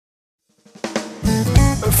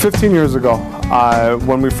15 years ago,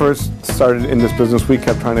 when we first started in this business, we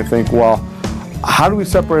kept trying to think, well, how do we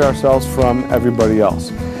separate ourselves from everybody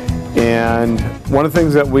else? And one of the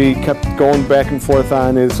things that we kept going back and forth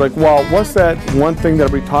on is like, well, what's that one thing that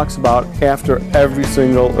everybody talks about after every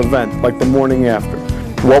single event, like the morning after?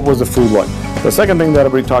 What was the food like? The second thing that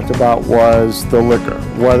everybody talked about was the liquor,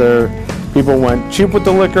 whether people went cheap with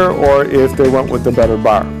the liquor or if they went with the better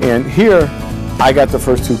bar. And here, I got the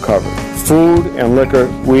first two covered. Food and liquor,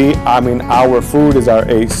 our food is our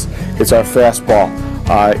ace. It's our fastball.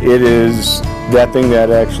 It is that thing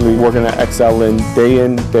that actually we're going to excel in,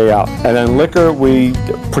 day out. And then liquor, we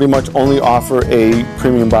pretty much only offer a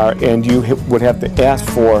premium bar, and you would have to ask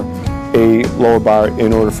for a lower bar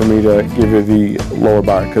in order for me to give you the lower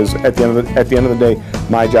bar, because at the end of the day,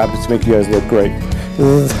 my job is to make you guys look great.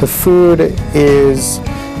 The food is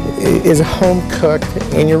home cooked,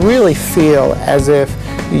 and you really feel as if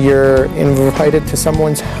you're invited to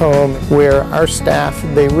someone's home, where our staff,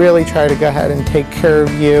 they really try to go ahead and take care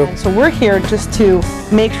of you. So we're here just to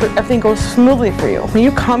make sure everything goes smoothly for you. When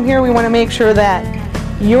you come here, we want to make sure that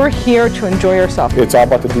you're here to enjoy yourself. It's all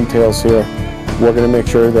about the details here. We're going to make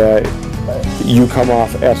sure that you come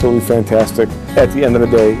off absolutely fantastic. At the end of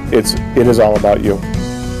the day, it is all about you.